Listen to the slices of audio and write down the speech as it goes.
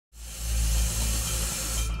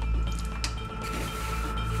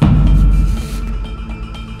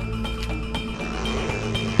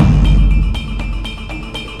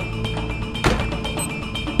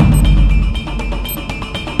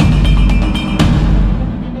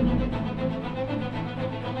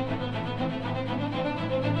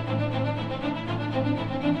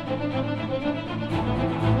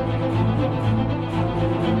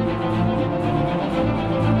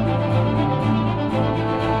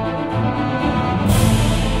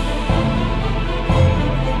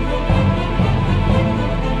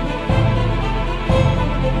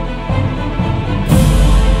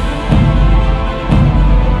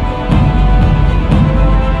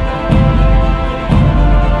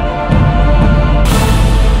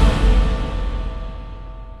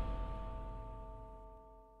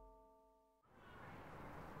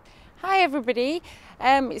everybody.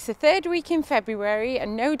 It's the third week in February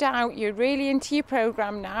and no doubt you're really into your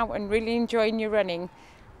programme now and really enjoying your running.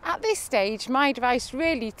 At this stage, my advice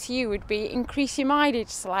really to you would be increase your mileage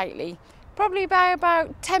slightly, probably by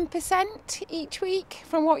about 10% each week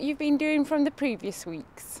from what you've been doing from the previous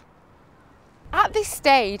weeks. At this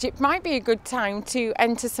stage, it might be a good time to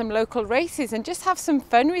enter some local races and just have some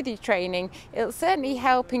fun with your training. It'll certainly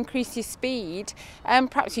help increase your speed.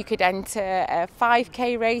 Perhaps you could enter a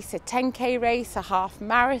 5k race, a 10k race, a half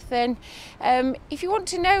marathon. If you want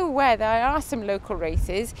to know where there are some local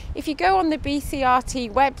races, if you go on the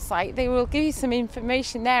BCRT website, they will give you some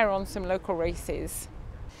information there on some local races.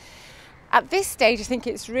 At this stage, I think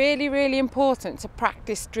it's really important to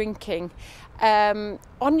practice drinking.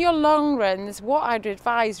 On your long runs, what I'd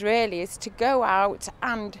advise really is to go out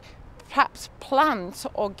and perhaps plant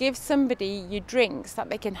or give somebody your drinks that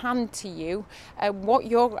they can hand to you, what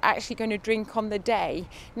you're actually going to drink on the day.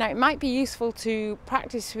 Now, it might be useful to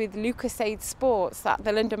practice with Lucozade Sports that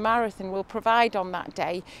the London Marathon will provide on that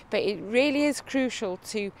day, but it really is crucial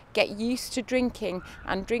to get used to drinking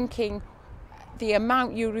and drinking the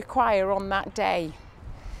amount you require on that day.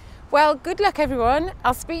 Well, good luck everyone.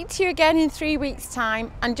 I'll speak to you again in 3 weeks'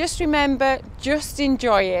 time, and just remember, just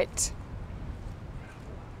enjoy it.